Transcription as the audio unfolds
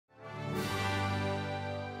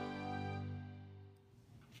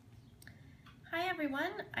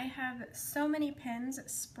everyone, I have so many pins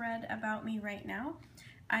spread about me right now.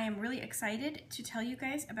 I am really excited to tell you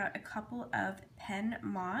guys about a couple of pen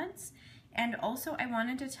mods, and also I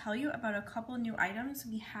wanted to tell you about a couple new items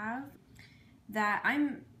we have that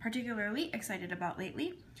I'm particularly excited about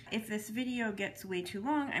lately. If this video gets way too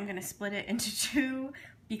long, I'm going to split it into two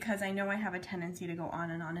because I know I have a tendency to go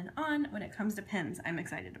on and on and on when it comes to pins I'm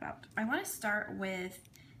excited about. I want to start with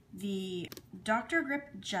the Dr. Grip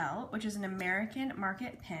Gel, which is an American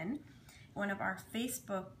market pin. One of our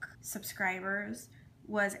Facebook subscribers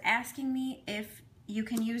was asking me if you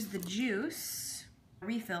can use the juice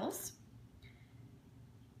refills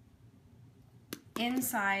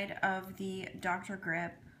inside of the Dr.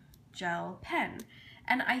 Grip Gel pen.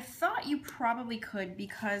 And I thought you probably could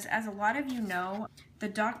because, as a lot of you know, the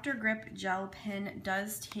Dr. Grip Gel pen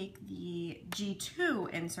does take the G2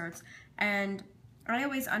 inserts, and I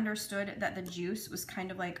always understood that the juice was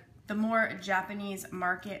kind of like the more Japanese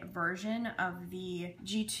market version of the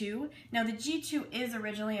G2. Now the G2 is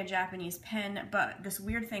originally a Japanese pen, but this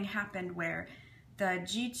weird thing happened where the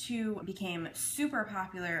G2 became super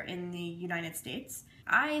popular in the United States.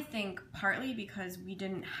 I think partly because we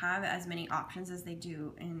didn't have as many options as they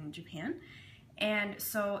do in Japan. And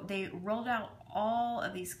so they rolled out all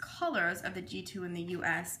of these colors of the G2 in the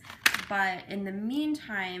US, but in the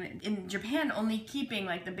meantime, in Japan, only keeping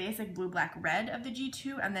like the basic blue, black, red of the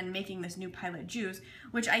G2 and then making this new Pilot Juice,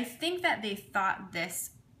 which I think that they thought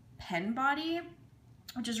this pen body,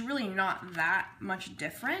 which is really not that much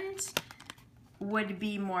different, would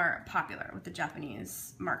be more popular with the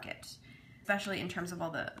Japanese market, especially in terms of all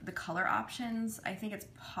the color options. I think it's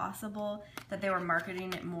possible that they were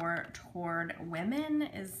marketing it more toward women,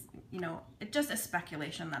 is, you know, it's just a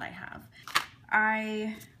speculation that I have.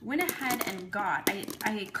 I went ahead and got,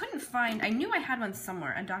 I couldn't find, I knew I had one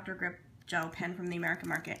somewhere, a Dr. Grip Gel pen from the American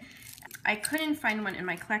market. I couldn't find one in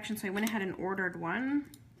my collection, so I went ahead and ordered one.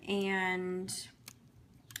 And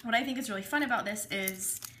what I think is really fun about this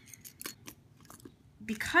is,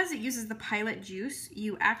 because it uses the Pilot Juice,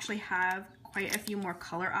 you actually have quite a few more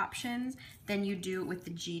color options than you do with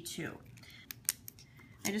the G2.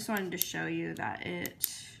 I just wanted to show you that it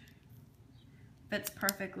fits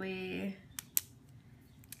perfectly,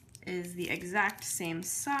 is the exact same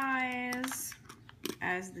size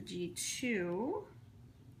as the G2. You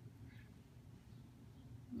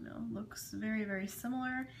know, looks very, very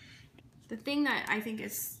similar. The thing that I think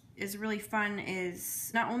is really fun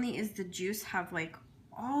is not only is the juice have like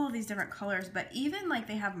all these different colors, but even like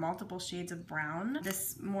they have multiple shades of brown.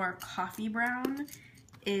 This more coffee brown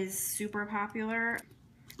is super popular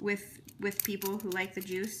with people who like the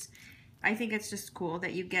juice. I think it's just cool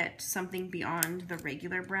that you get something beyond the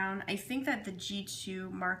regular brown. I think that the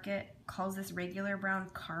G2 market calls this regular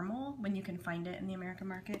brown caramel when you can find it in the American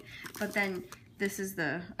market. But then this is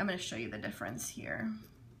the, I'm going to show you the difference here.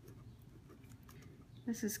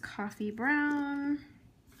 This is coffee brown.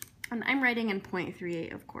 And I'm writing in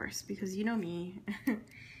 0.38, of course, because you know me.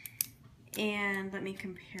 And let me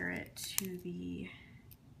compare it to the...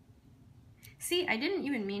 See, I didn't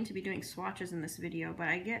even mean to be doing swatches in this video, but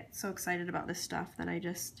I get so excited about this stuff that I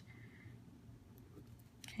just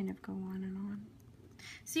kind of go on and on.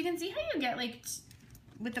 So you can see how you get, like,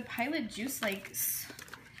 with the Pilot Juice, like,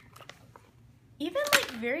 even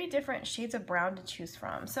like very different shades of brown to choose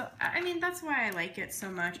from. So, I mean, that's why I like it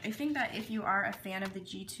so much. I think that if you are a fan of the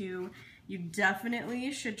G2, you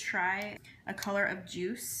definitely should try a color of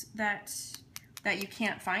juice that you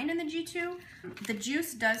can't find in the G2. The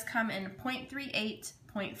juice does come in 0.38,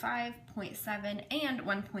 0.5, 0.7, and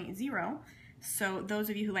 1.0. So those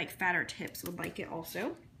of you who like fatter tips would like it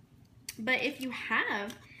also. But if you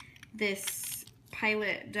have this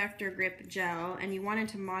Pilot Dr. Grip Gel and you wanted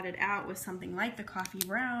to mod it out with something like the coffee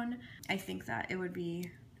brown, I think that it would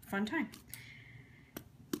be a fun time.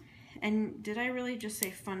 And did I really just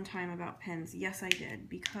say fun time about pens? Yes, I did,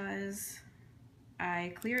 because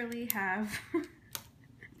I clearly have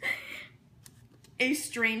a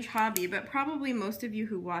strange hobby, but probably most of you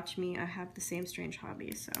who watch me have the same strange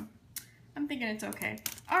hobby, so I'm thinking it's okay.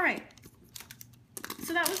 All right,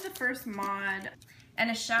 so that was the first mod. And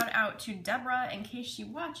a shout out to Deborah in case she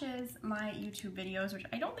watches my YouTube videos, which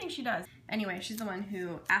I don't think she does. Anyway, she's the one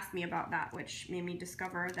who asked me about that, which made me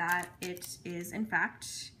discover that it is in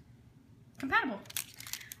fact compatible.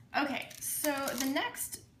 Okay, so the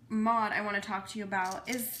next mod I want to talk to you about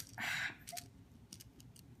is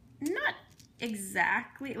not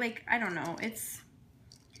exactly, like, I don't know, it's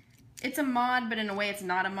a mod, but in a way it's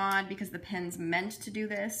not a mod because the pen's meant to do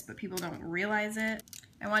this, but people don't realize it.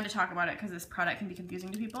 I wanted to talk about it because this product can be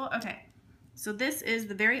confusing to people. Okay, so this is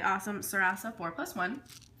the very awesome Sarasa 4+1.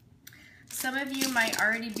 Some of you might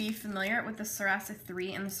already be familiar with the Sarasa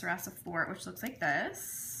 3 and the Sarasa 4, which looks like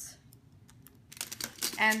this.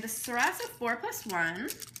 And the Sarasa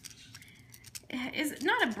 4+1 is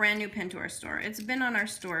not a brand new pen to our store. It's been on our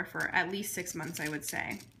store for at least 6 months, I would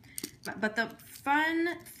say. But the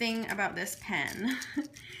fun thing about this pen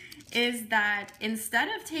is that instead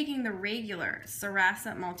of taking the regular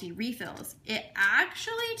Sarasa multi refills, it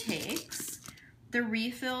actually takes the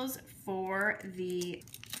refills for the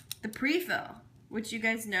pre-fill, which you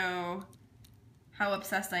guys know how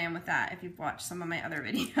obsessed I am with that if you've watched some of my other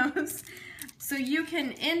videos. So you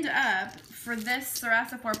can end up, for this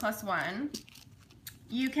Sarasa 4+1,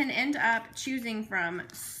 you can end up choosing from,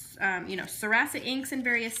 you know, Sarasa inks in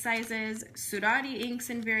various sizes, Surati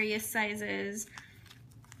inks in various sizes,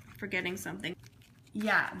 forgetting something.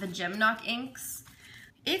 Yeah, the Gem-Knock inks.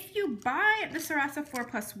 If you buy the Sarasa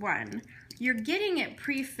 4+1, you're getting it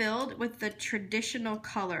pre-filled with the traditional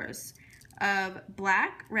colors of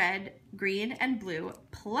black, red, green, and blue,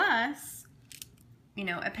 plus, you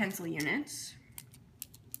know, a pencil unit.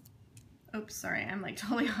 Oops, sorry, I'm like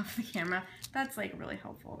totally off the camera. That's like really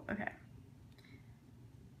helpful. Okay.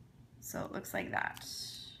 So it looks like that.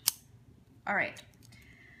 All right.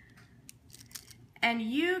 And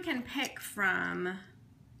you can pick from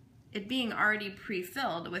it being already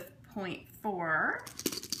pre-filled with 0.4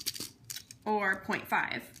 or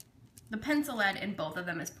 0.5. The pencil lead in both of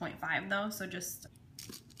them is 0.5 though, so I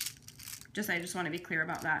just want to be clear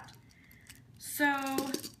about that. So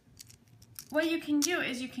what you can do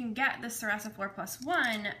is you can get the Sarasa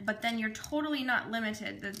 4+1, but then you're totally not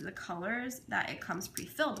limited to the colors that it comes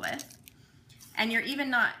pre-filled with, and you're even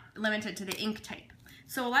not limited to the ink type.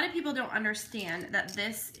 So a lot of people don't understand that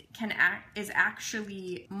this is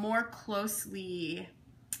actually more closely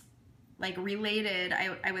like related,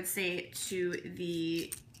 I would say, to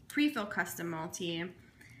the pre-fill custom multi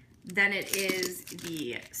than it is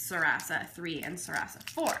the Sarasa 3 and Sarasa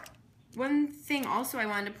 4. One thing also I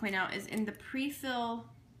wanted to point out is in the pre-fill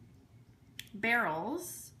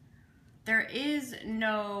barrels, there is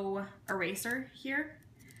no eraser here,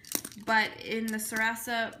 but in the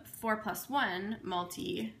Sarasa 4+1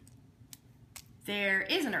 multi, there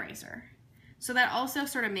is an eraser. So that also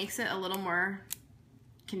sort of makes it a little more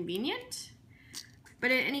convenient.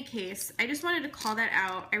 But in any case, I just wanted to call that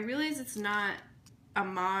out. I realize it's not a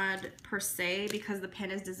mod per se because the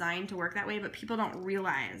pen is designed to work that way, but people don't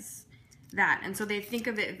realize that. And so they think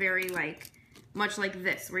of it very much like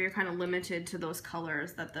this, where you're kind of limited to those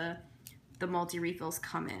colors that the multi-refills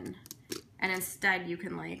come in. And instead you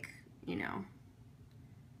can, like, you know,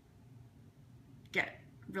 get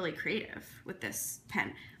really creative with this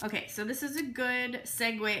pen. Okay, so this is a good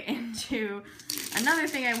segue into another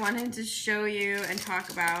thing I wanted to show you and talk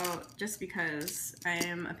about just because I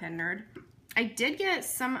am a pen nerd. I did get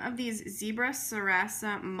some of these Zebra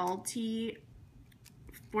Sarasa multi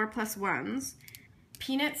 4+1s.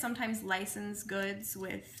 Peanut sometimes license goods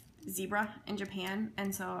with Zebra in Japan,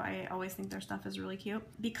 and so I always think their stuff is really cute.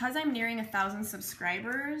 Because I'm nearing 1,000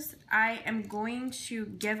 subscribers, I am going to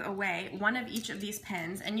give away one of each of these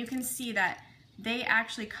pens, and you can see that they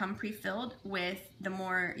actually come pre-filled with the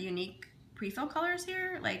more unique pre-fill colors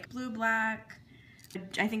here, like blue, black,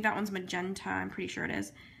 I think that one's magenta, I'm pretty sure it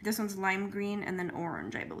is. This one's lime green and then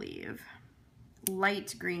orange, I believe.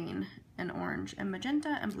 Light green and orange and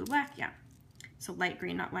magenta and blue, black, yeah. So light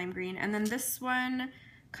green, not lime green. And then this one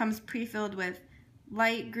comes pre-filled with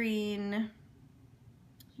light green,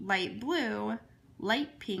 light blue,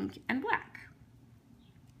 light pink, and black.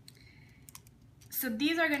 So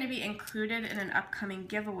these are going to be included in an upcoming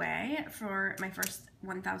giveaway for my first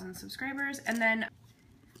 1,000 subscribers. And then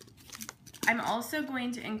I'm also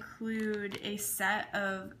going to include a set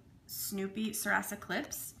of Snoopy Sarasa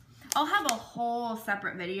clips. I'll have a whole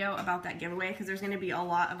separate video about that giveaway because there's going to be a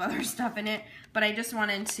lot of other stuff in it, but I just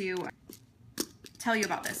wanted to tell you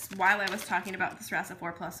about this while I was talking about the Sarasa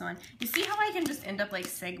 4+1. You see how I can just end up like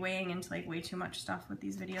segueing into like way too much stuff with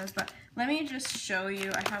these videos, but let me just show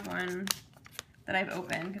you. I have one that I've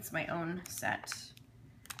opened. It's my own set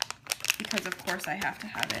because of course I have to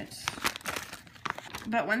have it.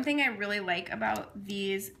 But one thing I really like about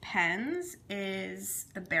these pens is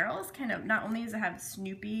the barrels kind of, not only does it have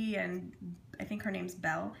Snoopy and I think her name's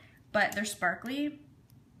Belle, but they're sparkly,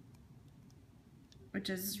 which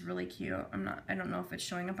is really cute. I don't know if it's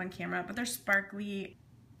showing up on camera, but they're sparkly.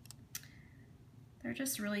 They're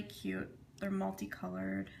just really cute. They're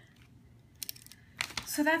multicolored.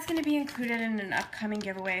 So that's going to be included in an upcoming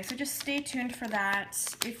giveaway. So just stay tuned for that.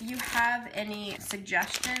 If you have any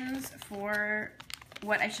suggestions for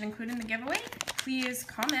what I should include in the giveaway, please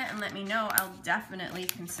comment and let me know. I'll definitely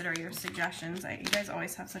consider your suggestions. You guys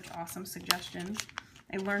always have such awesome suggestions.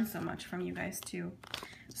 I learn so much from you guys too.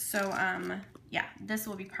 So yeah, this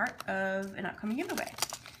will be part of an upcoming giveaway.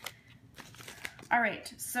 All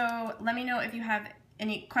right, so let me know if you have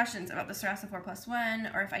any questions about the Sarasa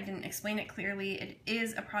 4+1, or if I didn't explain it clearly. It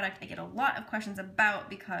is a product I get a lot of questions about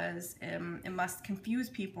because it must confuse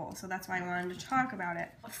people, so that's why I wanted to talk about it.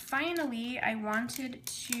 Finally, I wanted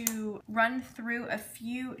to run through a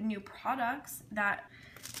few new products that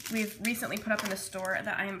we've recently put up in the store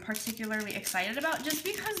that I am particularly excited about just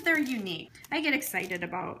because they're unique. I get excited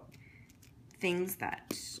about things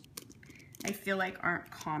that I feel like aren't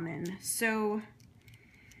common. So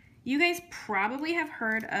you guys probably have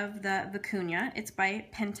heard of the Vicuna. It's by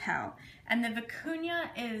Pentel. And the Vicuna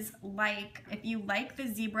is like, if you like the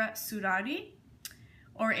Zebra Surari,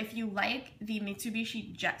 or if you like the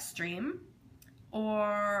Mitsubishi Jetstream,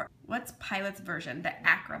 or what's Pilot's version, the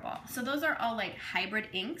Acroball. So those are all like hybrid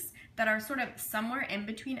inks that are sort of somewhere in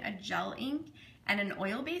between a gel ink and an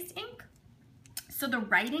oil-based ink. So the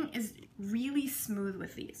writing is really smooth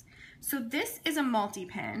with these. So this is a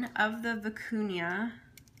multi-pen of the Vicuna,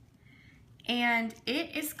 and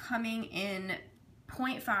it is coming in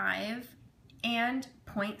 0.5 and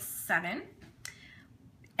 0.7,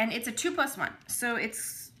 and it's a 2+1. So it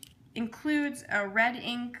includes a red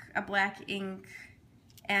ink, a black ink,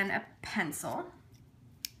 and a pencil.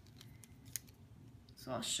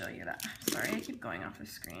 So I'll show you that. Sorry, I keep going off the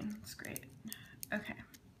screen. It's great. Okay,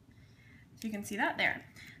 so you can see that there.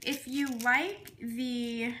 If you like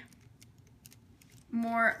the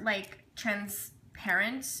more like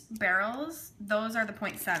transparent barrels, those are the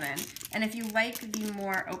 0.7. And if you like the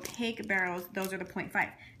more opaque barrels, those are the 0.5.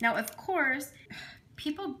 Now, of course,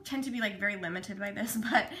 people tend to be like very limited by this,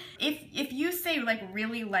 but if you say like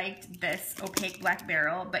really liked this opaque black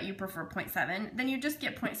barrel, but you prefer 0.7, then you just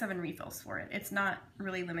get 0.7 refills for it. It's not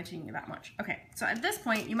really limiting you that much. Okay, so at this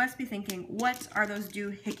point, you must be thinking, what are those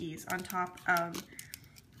doohickeys on top of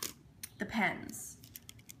the pens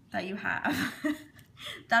that you have?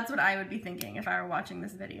 That's what I would be thinking if I were watching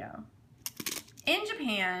this video. In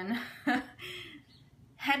Japan,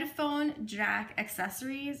 headphone jack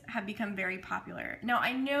accessories have become very popular. Now,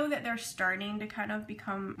 I know that they're starting to kind of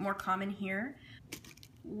become more common here.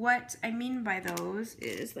 What I mean by those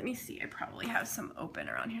is, let me see, I probably have some open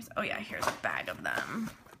around here. Oh yeah, here's a bag of them.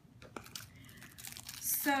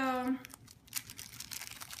 So,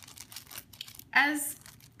 as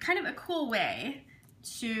kind of a cool way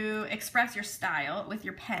to express your style with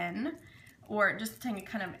your pen, or just to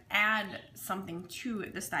kind of add something to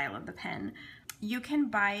the style of the pen, you can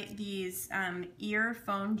buy these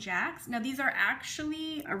earphone jacks. Now, these are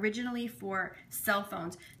actually originally for cell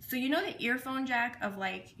phones. So you know the earphone jack of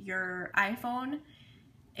like your iPhone?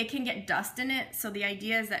 It can get dust in it. So the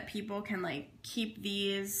idea is that people can like keep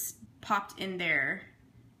these popped in there,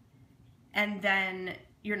 and then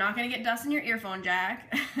you're not gonna get dust in your earphone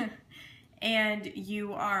jack. And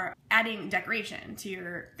you are adding decoration to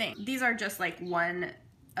your thing. These are just like one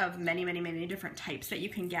of many, many, many different types that you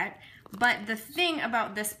can get. But the thing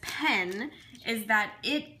about this pen is that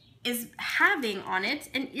it is having on it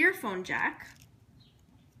an earphone jack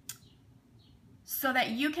so that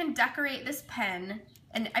you can decorate this pen.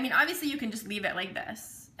 And I mean, obviously you can just leave it like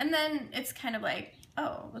this. And then it's kind of like,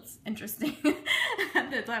 oh, that's interesting.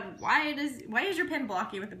 Why is your pen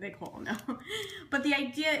blocky with a big hole? No. But the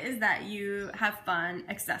idea is that you have fun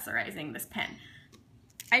accessorizing this pen.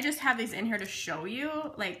 I just have these in here to show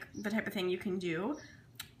you like the type of thing you can do.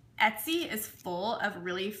 Etsy is full of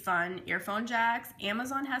really fun earphone jacks.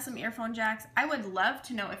 Amazon has some earphone jacks. I would love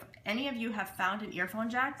to know if any of you have found an earphone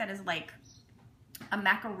jack that is like a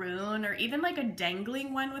macaroon, or even like a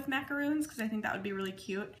dangling one with macaroons, because I think that would be really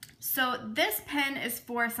cute. So this pen is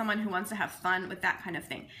for someone who wants to have fun with that kind of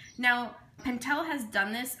thing. Now, Pentel has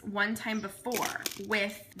done this one time before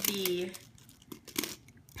with the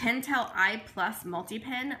Pentel I Plus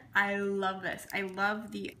multi-pen. I love this. I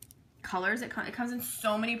love the colors. It comes in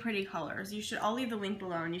so many pretty colors. You should, I'll leave the link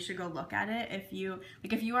below and you should go look at it if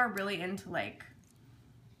you are really into like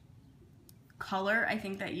color. I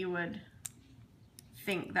think that you would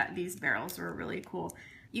think that these barrels were really cool.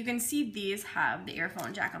 You can see these have the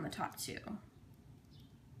earphone jack on the top too.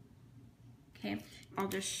 Okay, I'll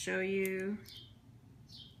just show you.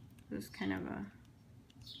 This kind of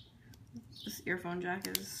this earphone jack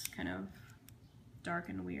is kind of dark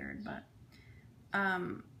and weird, but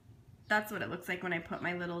that's what it looks like when I put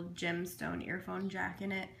my little gemstone earphone jack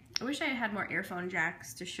in it. I wish I had more earphone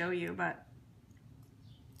jacks to show you, but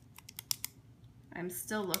I'm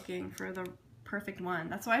still looking for the perfect one.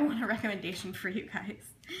 That's why I want a recommendation for you guys.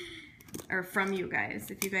 or from you guys.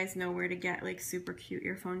 If you guys know where to get like super cute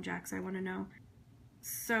earphone jacks, I want to know.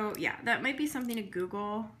 So yeah, that might be something to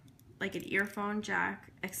Google, like an earphone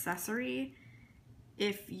jack accessory,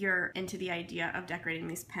 if you're into the idea of decorating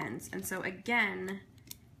these pens. And so again,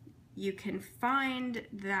 you can find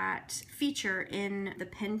that feature in the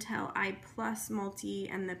Pentel I Plus multi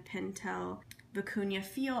and the Pentel Vicuna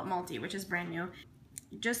Feel multi, which is brand new.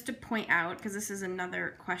 Just to point out, because this is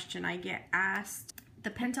another question I get asked, the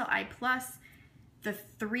Pentel I Plus, the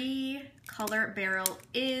 3-color barrel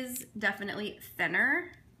is definitely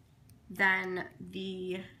thinner than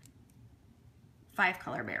the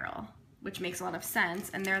 5-color barrel, which makes a lot of sense.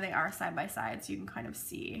 And there they are side by side, so you can kind of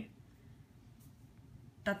see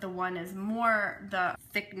that the one is more the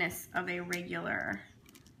thickness of a regular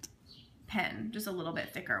pen, just a little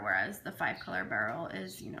bit thicker, whereas the 5-color barrel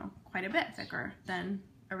is, you know, quite a bit thicker than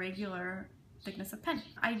a regular thickness of pen.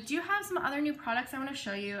 I do have some other new products I want to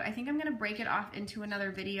show you. I think I'm going to break it off into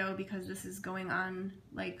another video because this is going on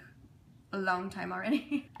like a long time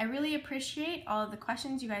already. I really appreciate all of the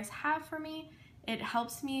questions you guys have for me. It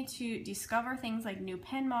helps me to discover things like new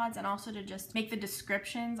pen mods, and also to just make the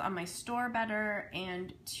descriptions on my store better,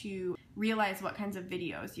 and to realize what kinds of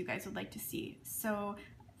videos you guys would like to see. So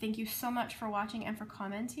thank you so much for watching and for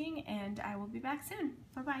commenting, and I will be back soon.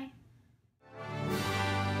 Bye-bye.